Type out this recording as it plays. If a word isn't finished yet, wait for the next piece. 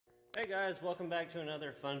Hey guys, welcome back to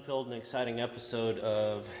another fun-filled and exciting episode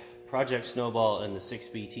of Project Snowball and the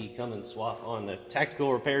 6BT Cummins swap on the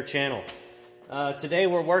Tactical Repair channel. Today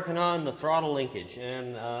we're working on the throttle linkage,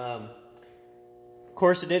 and of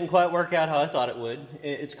course it didn't quite work out how I thought it would.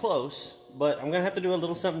 It's close, but I'm gonna have to do a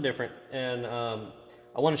little something different, and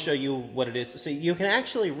I want to show you what it is. See, you can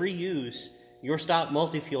actually reuse your stock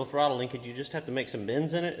multi-fuel throttle linkage. You just have to make some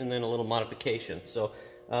bends in it and then a little modification. So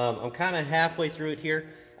I'm kind of halfway through it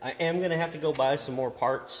here. I am going to have to go buy some more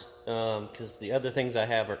parts because the other things I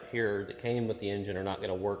have here that came with the engine are not going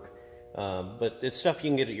to work. But it's stuff you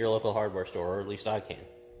can get at your local hardware store, or at least I can.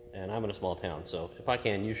 And I'm in a small town, so if I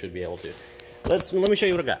can, you should be able to. Let me show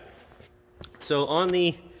you what I got. So on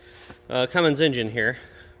the Cummins engine here,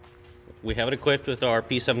 we have it equipped with our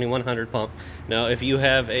P7100 pump. Now, if you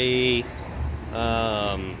have the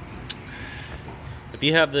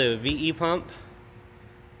VE pump,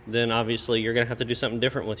 then obviously you're going to have to do something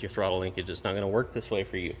different with your throttle linkage. It's not going to work this way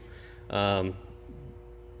for you. But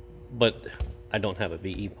I don't have a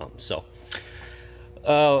VE pump, so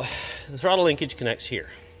the throttle linkage connects here,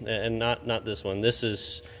 and not this one. This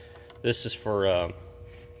is for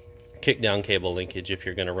kick down cable linkage if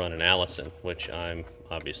you're going to run an Allison, which I'm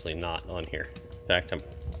obviously not on here. In fact, I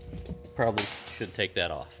probably should take that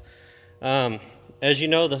off. As you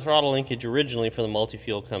know, the throttle linkage originally for the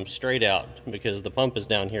multi-fuel comes straight out because the pump is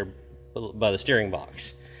down here by the steering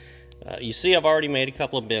box. You see I've already made a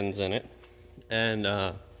couple of bends in it, and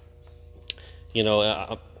you know,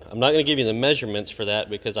 I'm not going to give you the measurements for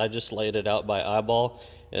that because I just laid it out by eyeball,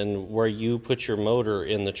 and where you put your motor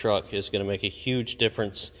in the truck is going to make a huge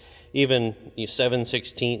difference. Even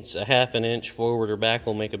 7/16, a half an inch forward or back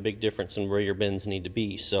will make a big difference in where your bends need to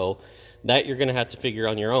be. So that you're going to have to figure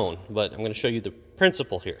on your own, but I'm going to show you the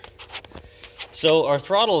principle here. So our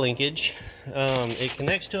throttle linkage, it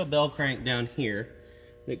connects to a bell crank down here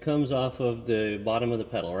that comes off of the bottom of the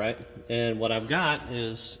pedal, right? And what I've got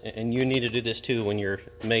is, and you need to do this too when you're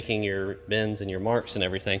making your bends and your marks and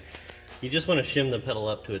everything, you just want to shim the pedal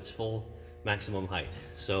up to its full maximum height.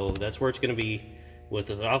 So that's where it's going to be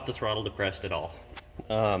without the throttle depressed at all.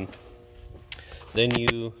 Then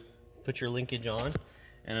you put your linkage on,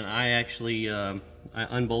 and I actually I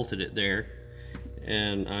unbolted it there,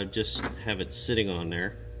 and I just have it sitting on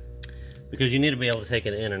there because you need to be able to take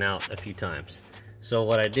it in and out a few times. So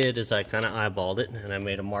what I did is I kind of eyeballed it, and I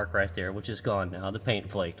made a mark right there, which is gone now. The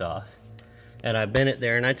paint flaked off, and I bent it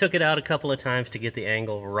there, and I took it out a couple of times to get the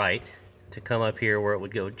angle right to come up here where it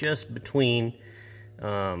would go just between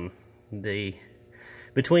and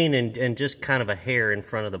just kind of a hair in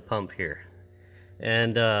front of the pump here.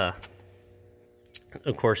 And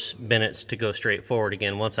of course, Bennett's to go straight forward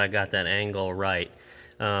again once I got that angle right.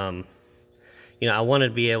 You know, I wanted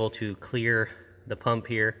to be able to clear the pump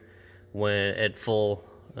here when at full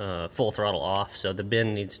throttle off, so the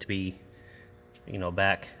bend needs to be, you know,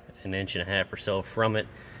 back 1.5 inches or so from it.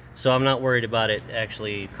 So I'm not worried about it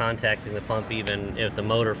actually contacting the pump, even if the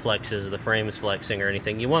motor flexes, the frame is flexing or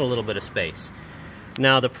anything. You want a little bit of space.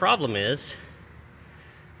 Now the problem is,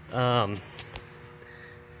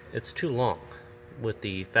 it's too long with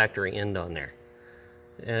the factory end on there,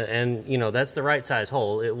 and you know, that's the right size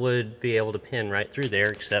hole. It would be able to pin right through there,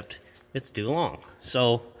 except it's too long.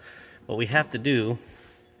 So what we have to do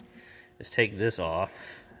is take this off,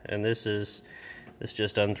 and this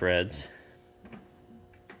just unthreads.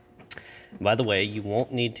 By the way, you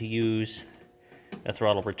won't need to use a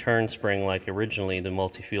throttle return spring like originally the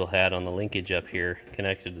multi-fuel had on the linkage up here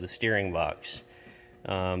connected to the steering box,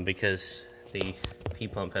 because the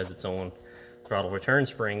P-pump has its own throttle return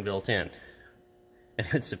spring built in, and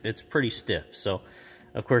it's pretty stiff. So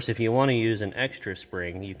of course, if you want to use an extra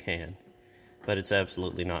spring, you can, but it's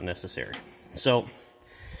absolutely not necessary. So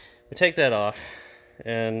we take that off,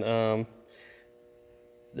 and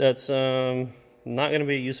that's not going to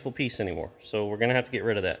be a useful piece anymore, so we're going to have to get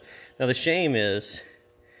rid of that. Now the shame is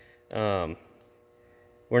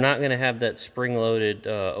we're not going to have that spring-loaded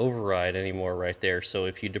override anymore right there. So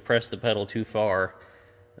if you depress the pedal too far,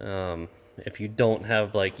 if you don't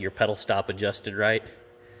have like your pedal stop adjusted right,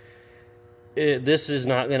 this is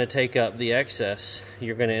not going to take up the excess.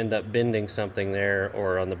 You're going to end up bending something there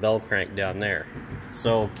or on the bell crank down there.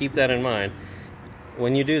 So keep that in mind.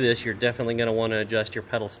 When you do this, you're definitely going to want to adjust your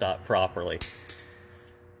pedal stop properly.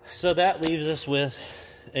 So that leaves us with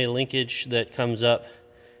a linkage that comes up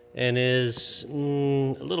and is a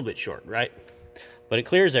little bit short, right? But it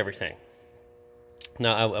clears everything.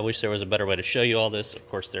 Now, I wish there was a better way to show you all this. Of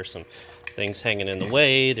course, there's some things hanging in the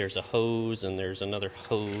way. There's a hose, and there's another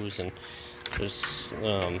hose, and there's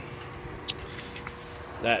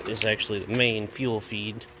that is actually the main fuel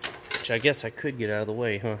feed. which I guess I could get out of the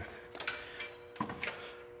way, huh?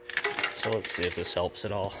 So let's see if this helps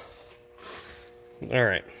at all. All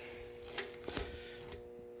right.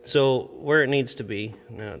 So where it needs to be,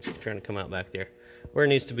 now it's trying to come out back there. Where it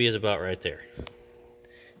needs to be is about right there.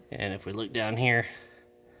 And if we look down here,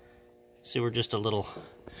 see we're just a little,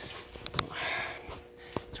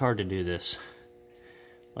 it's hard to do this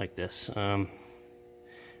like this. We're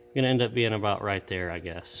gonna end up being about right there, I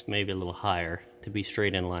guess, maybe a little higher to be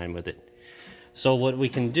straight in line with it. So what we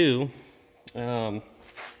can do,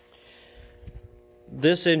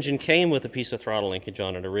 this engine came with a piece of throttle linkage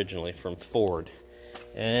on it originally from Ford,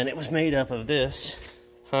 and it was made up of this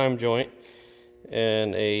heim joint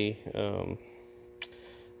and a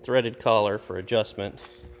threaded collar for adjustment,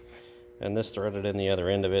 and this threaded in the other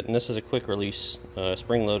end of it, and this is a quick release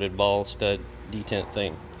spring-loaded ball stud detent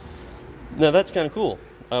thing. Now that's kind of cool.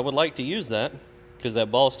 I would like to use that because that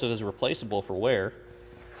ball stud is replaceable for wear,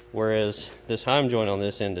 whereas this heim joint on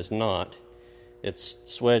this end is not. It's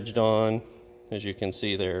swedged on, as you can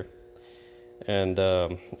see there, and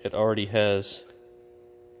it already has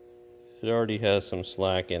some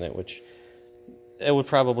slack in it, which it would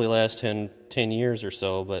probably last 10 years or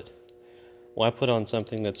so, but why put on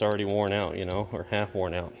something that's already worn out, you know, or half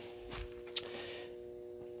worn out?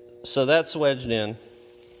 So that's wedged in.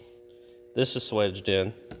 This is swedged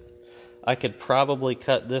in. I could probably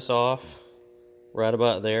cut this off right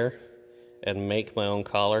about there and make my own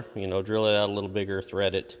collar, you know, drill it out a little bigger,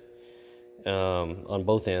 thread it on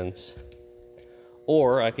both ends.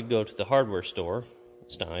 Or I could go to the hardware store,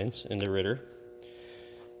 Stein's in the Ritter,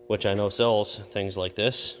 which I know sells things like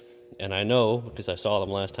this, and I know, because I saw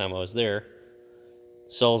them last time I was there,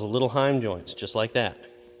 sells little heim joints just like that.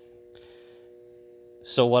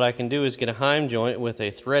 So what I can do is get a heim joint with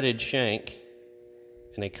a threaded shank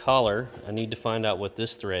and a collar. I need to find out what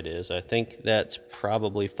this thread is. I think that's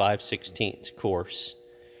probably 5/16 coarse,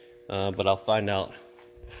 but I'll find out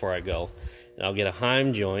before I go. And I'll get a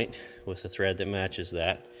heim joint with a thread that matches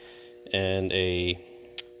that, and I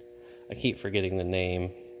keep forgetting the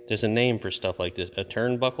name. There's a name for stuff like this. A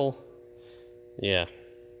turnbuckle? Yeah.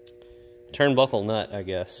 Turnbuckle nut, I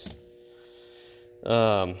guess.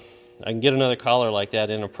 I can get another collar like that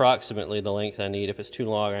in approximately the length I need. If it's too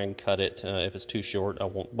long, I can cut it. If it's too short, I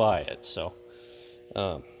won't buy it. So,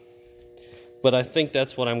 but I think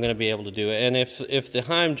that's what I'm going to be able to do. And if the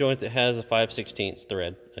heim joint that has a 5/16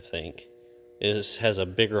 thread, I think, has a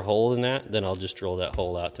bigger hole than that, then I'll just drill that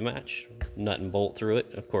hole out to match. Nut and bolt through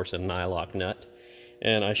it. Of course, a nylock nut.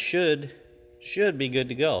 And I should be good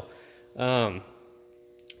to go.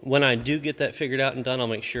 When I do get that figured out and done, I'll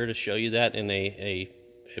make sure to show you that in a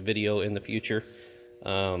video in the future.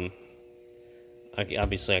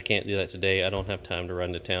 Obviously I can't do that today. I don't have time to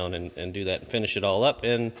run to town and do that and finish it all up,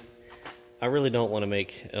 and I really don't want to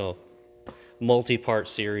make a multi-part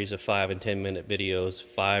series of 5 and 10 minute videos,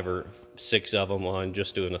 5 or 6 of them on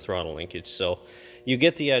just doing the throttle linkage. So you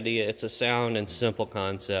get the idea. It's a sound and simple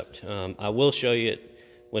concept. I will show you it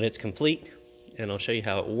when it's complete, and I'll show you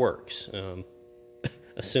how it works,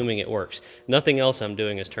 assuming it works. Nothing else I'm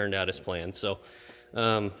doing has turned out as planned. So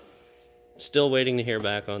still waiting to hear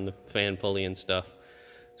back on the fan pulley and stuff.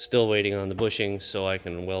 Still waiting on the bushings so I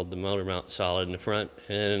can weld the motor mount solid in the front,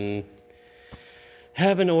 and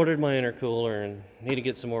haven't ordered my intercooler and need to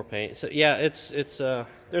get some more paint. So yeah, it's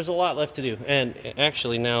there's a lot left to do. And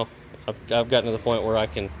actually now I've gotten to the point where I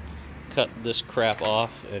can cut this crap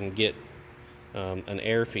off and get an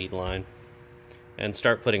air feed line and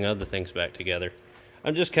start putting other things back together.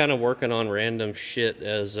 I'm just kind of working on random shit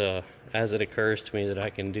as it occurs to me that I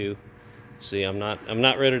can do. See, I'm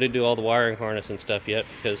not ready to do all the wiring harness and stuff yet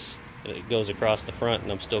because it goes across the front,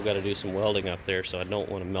 and I'm still got to do some welding up there, so I don't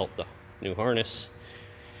want to melt the new harness.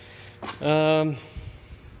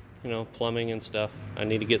 You know, plumbing and stuff. I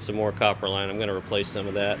need to get some more copper line. I'm going to replace some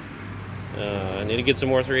of that. I need to get some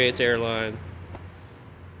more 3/8 air line.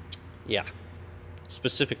 Yeah,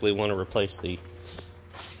 specifically want to replace the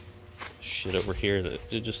shit over here that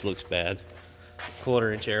it just looks bad.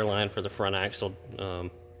 1/4 inch air line for the front axle.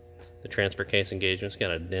 The transfer case engagement's got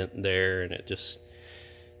a dent there, and it's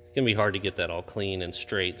gonna be hard to get that all clean and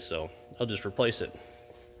straight, so I'll just replace it.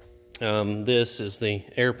 This is the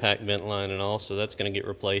air pack vent line and all, so that's gonna get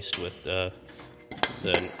replaced with the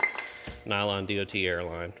nylon DOT air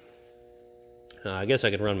line. I guess I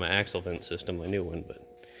could run my axle vent system, my new one, but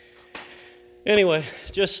anyway,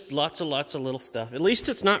 just lots of little stuff. At least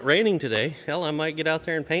it's not raining today. Hell, I might get out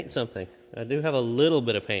there and paint something. I do have a little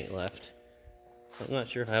bit of paint left. I'm not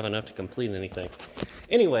sure if I have enough to complete anything.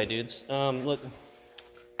 Anyway, dudes, look,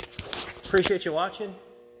 appreciate you watching.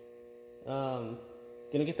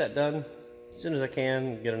 Gonna get that done as soon as I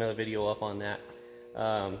can, get another video up on that.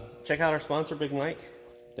 Check out our sponsor, Big Mike,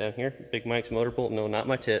 down here. Big Mike's Motor Pool. No, not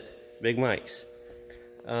my tit. Big Mike's.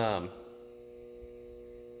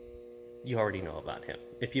 You already know about him.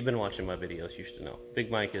 If you've been watching my videos, you should know.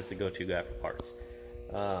 Big Mike is the go-to guy for parts.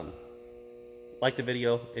 Like the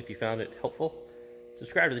video if you found it helpful.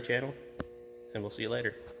 Subscribe to the channel, and we'll see you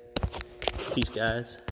later. Peace, guys.